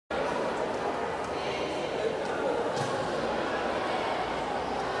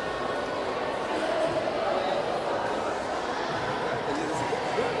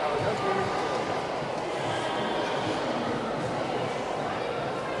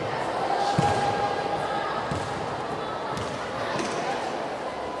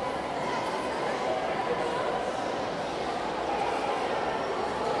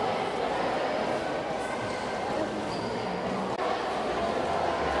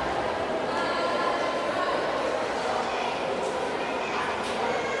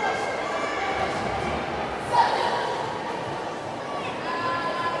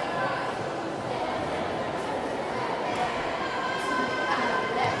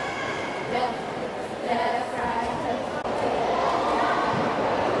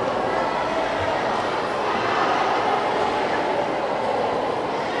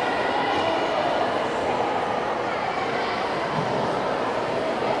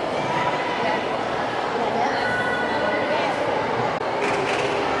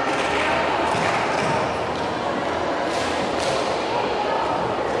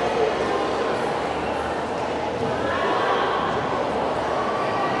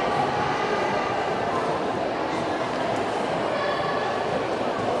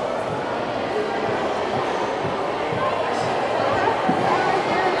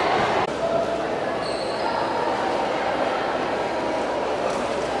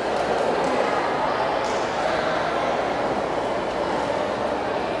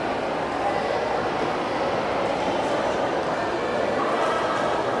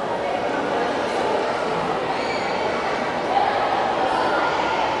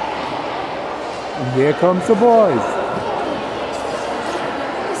And here comes the boys.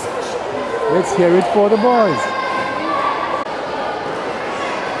 Let's hear it for the boys.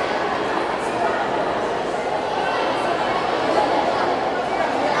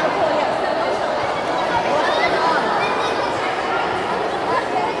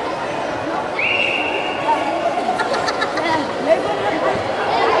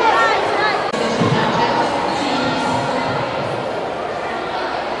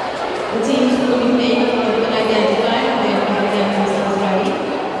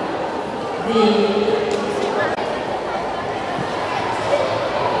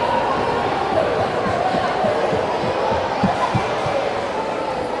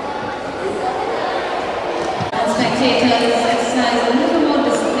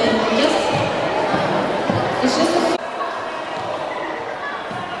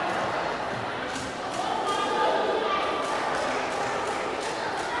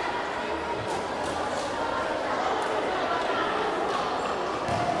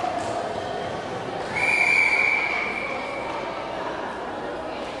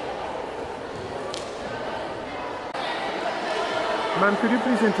 Ma'am, could you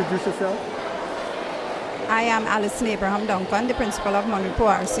please introduce yourself? I am Alison Abraham Duncan, the principal of Monroe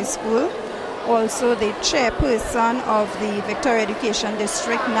RC School, also the chairperson of the Victoria Education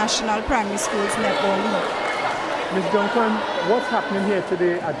District National Primary Schools Netball League. Ms. Duncan, what's happening here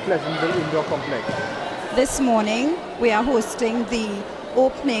today at Pleasantville Indoor Complex? This morning, we are hosting the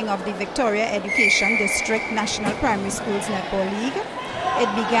opening of the Victoria Education District National Primary Schools Netball League. It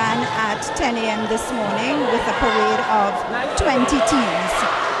began at 10 a.m. this morning with a parade of 20 teams.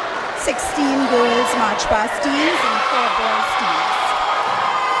 16 girls march past teams and 4 boys teams.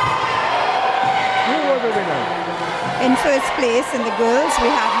 Who were the winners? In first place in the girls,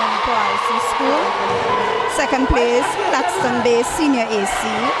 we have Monroe RC School. Second place, Clifton Senior AC.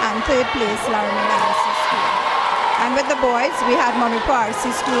 And third place, Laramie RC School. And with the boys, we had Monroe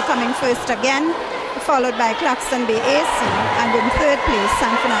RC School coming first again, followed by Clifton Bay AC, and in third place,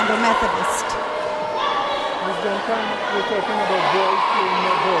 San Fernando Methodist. Ms. Duncan, we're talking about boys playing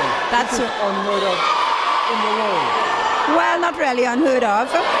netball. That's this is unheard of in the world. Well, not really unheard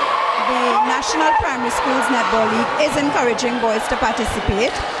of. The National Primary Schools Netball League is encouraging boys to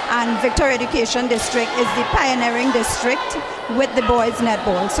participate, and Victoria Education District is the pioneering district with the boys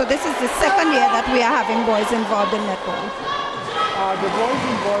netball. So this is the second year that we are having boys involved in netball. Are the boys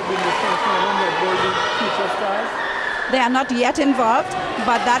involved in the San Fernando Netball League Future Stars? They are not yet involved,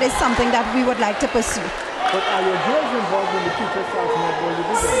 but that is something that we would like to pursue. But are your girls involved in the Future Stars Netball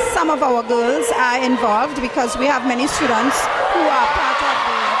League? Some of our girls are involved because we have many students who are part of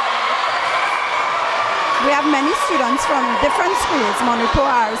the... We have many students from different schools, Monroe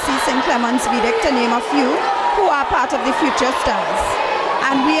RC, St. Clement's, Vidic, to name a few, who are part of the Future Stars.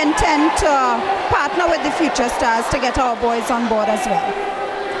 And we intend to partner with the Future Stars to get our boys on board as well.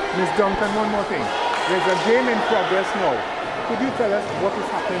 Ms. Duncan, one more thing. There's a game in progress now. Could you tell us what is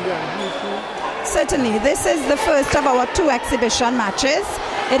happening there and who is who? Certainly. This is the first of our 2 exhibition matches.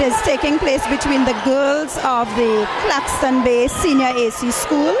 It is taking place between the girls of the Claxton Bay Senior AC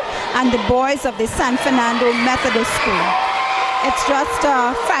School and the boys of the San Fernando Methodist School. It's just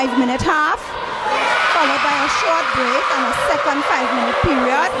a 5-minute half, followed by a short break and a second 5-minute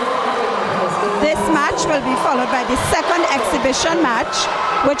period. This match will be followed by the second exhibition match,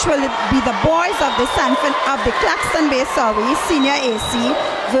 which will be the boys of the Claxton Bay Senior AC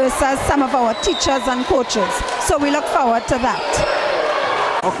versus some of our teachers and coaches. So we look forward to that.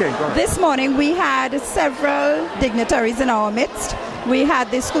 Okay, go on. This morning we had several dignitaries in our midst. We had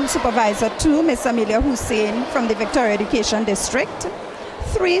the school supervisor too, Miss Amelia Hussein from the Victoria Education District.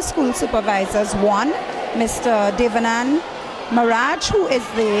 3 school supervisors, 1, Mr. Devanan Maraj, who is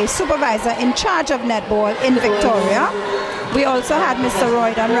the supervisor in charge of netball in Victoria. We also had Mr.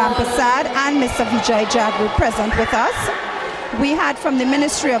 Roydan Rampasad and Mr. Vijay Jagru present with us. We had from the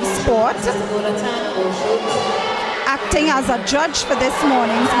Ministry of Sport, acting as a judge for this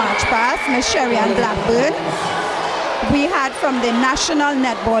morning's March Past, Ms. Sherry-Ann Blackburn. We had from the National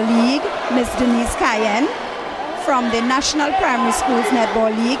Netball League, Ms. Denise Cayenne. From the National Primary Schools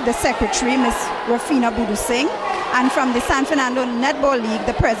Netball League, the Secretary, Ms. Rafina Budu Singh. And from the San Fernando Netball League,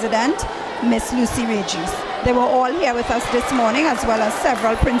 the President, Ms. Lucy Regis. They were all here with us this morning, as well as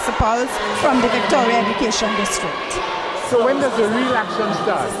several principals from the Victoria Education District. So when does the real action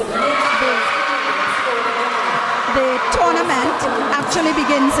start? The tournament actually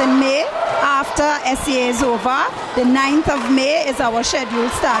begins in May, after SEA is over. The 9th of May is our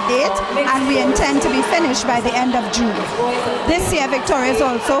scheduled start date, and we intend to be finished by the end of June. This year, Victoria is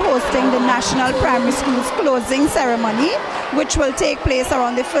also hosting the National Primary School's closing ceremony, which will take place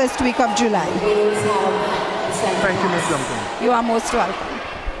around the first week of July. Thank you, Ms. Duncan. You are most welcome.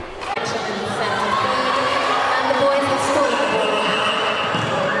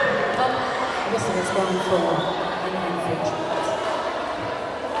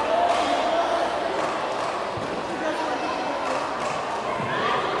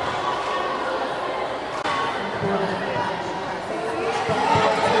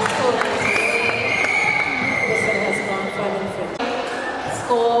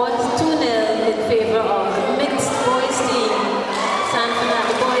 Score 2-0 in favor of the mixed boys team, San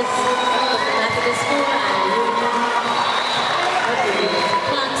Fernando boys of the Methodist School and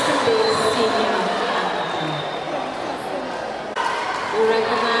Pleasantville Senior. We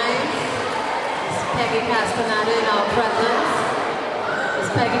recognize Ms. Peggy Castaneda in our presence.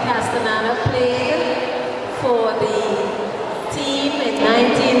 Ms. Peggy Castaneda played for the team in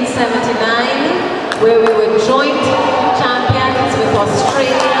 1979, where we were joint champions with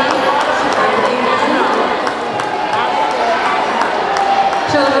Australia and England.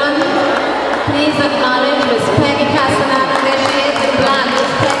 Children, please acknowledge Ms. Peggy Castaneda. There she is in black,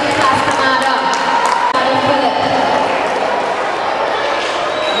 Ms. Peggy Castaneda. Philip.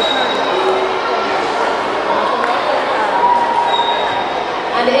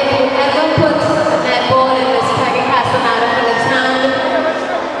 And if you ever put a netball in Ms. Peggy Castaneda Philip's hand,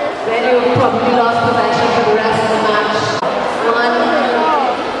 then you probably lost possession for the rest of the match. One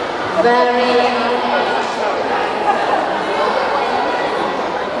very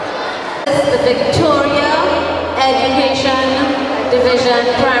the Victoria Education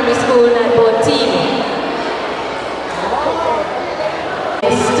Division Primary School Netball team.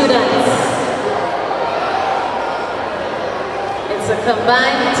 Students. It's a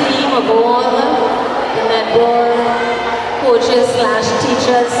combined team of all the netball coaches /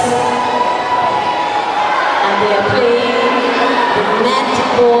 teachers, and they are playing the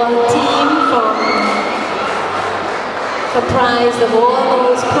netball team comprised of all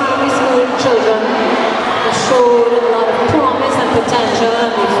those primary school children who showed a lot of promise and potential,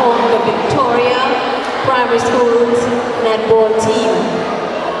 and they formed the Victoria Primary School's netball team.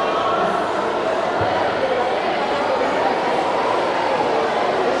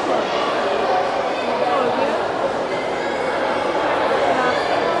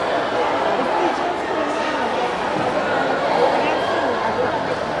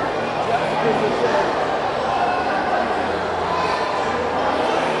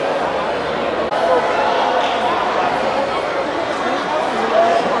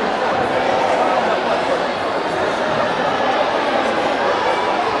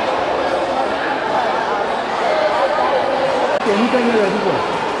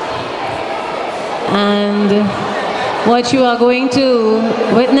 And what you are going to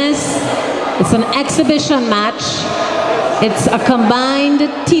witness, it's an exhibition match. It's a combined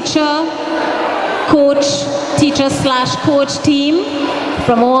teacher/coach team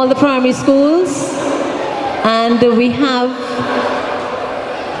from all the primary schools. And we have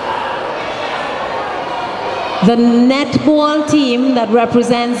the netball team that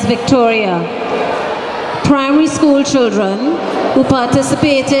represents Victoria. Primary school children who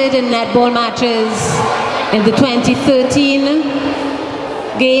participated in netball matches in the 2013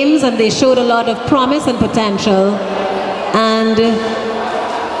 games, and they showed a lot of promise and potential, and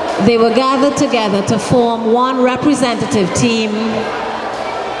they were gathered together to form one representative team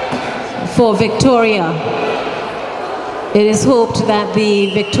for Victoria. It is hoped that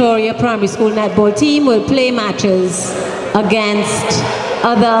the Victoria Primary School netball team will play matches against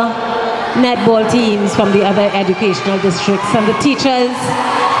other netball teams from the other educational districts, and the teachers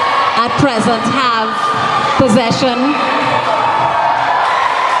at present have possession.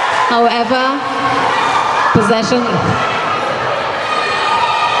 However, possession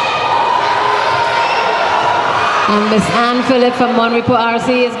and Miss Anne Phillip from Monrepo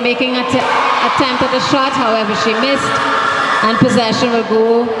RC is making an attempt at a shot, however she missed, and possession will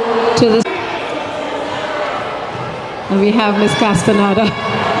go to the... And we have Miss Castaneda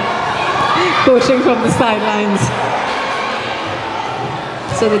coaching from the sidelines.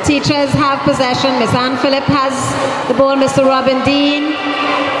 So the teachers have possession. Miss Anne Phillip has the ball. Mr. Robin Dean.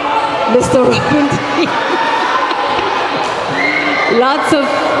 Mr. Robin Dean. Lots of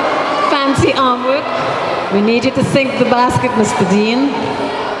fancy arm work. We need you to sink the basket, Mr. Dean.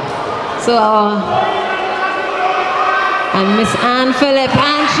 So and Miss Anne Phillip,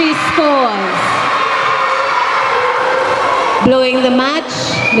 and she scores. Blowing the match,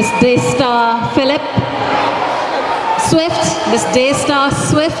 Miss Daystar Phillip Swift, Miss Daystar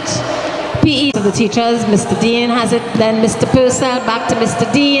Swift. PE to the teachers, Mr. Dean has it, then Mr. Purcell, back to Mr.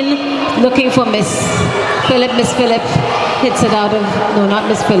 Dean, looking for Miss Phillip. Miss Phillip hits it out of, no, not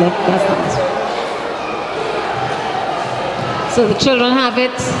Miss Phillip, that's not Miss Phillip. So the children have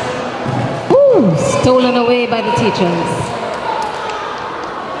it. Ooh, stolen away by the teachers.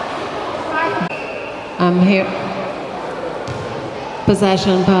 I'm here.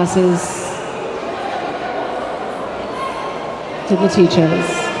 Possession passes to the teachers.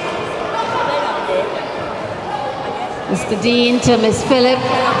 Mr. Dean to Miss Phillip.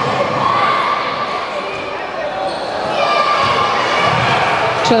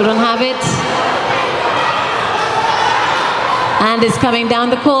 Children have it. And it's coming down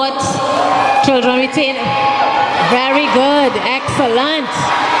the court. Children retain. Very good. Excellent.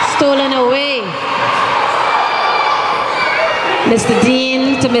 Stolen away. Mr.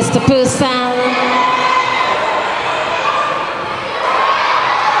 Dean to Mr. Purcell.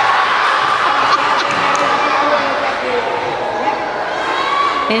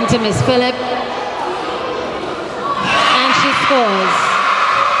 Into Miss Phillip. And she scores.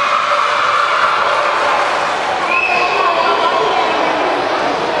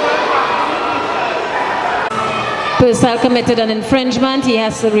 Purcell committed an infringement. He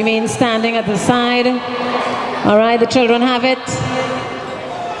has to remain standing at the side. All right, the children have it.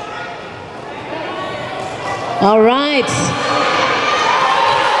 All right.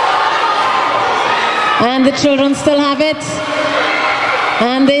 And the children still have it.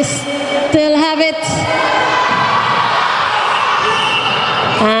 And they still have it.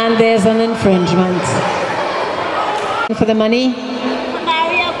 And there's an infringement. For the money.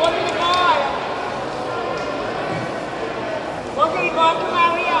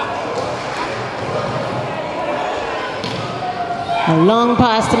 A long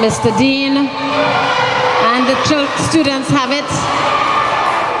pass to Mr. Dean. And the students have it.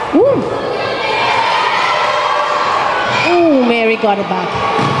 Woo. Ooh, Mary got it back.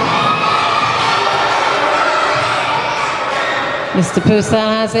 Mr. Purcell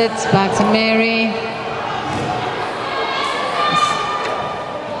has it. Back to Mary.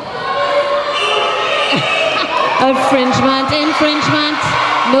 Infringement.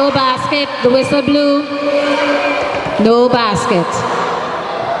 No basket. The whistle blew. No basket.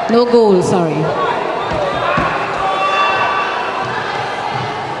 No goal, sorry.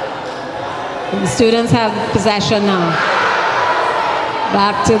 The students have possession now.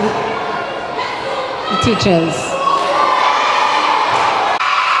 Back to the teachers.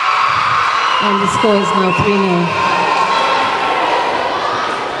 And the score is now 3-0.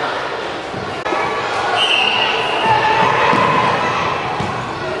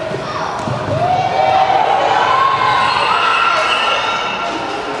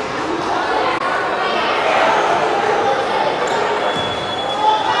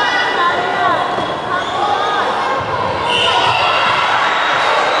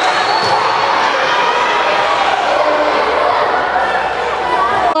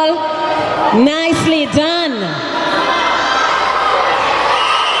 Nicely done.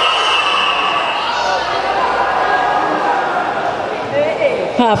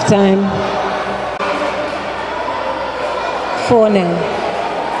 Half time. 4-0.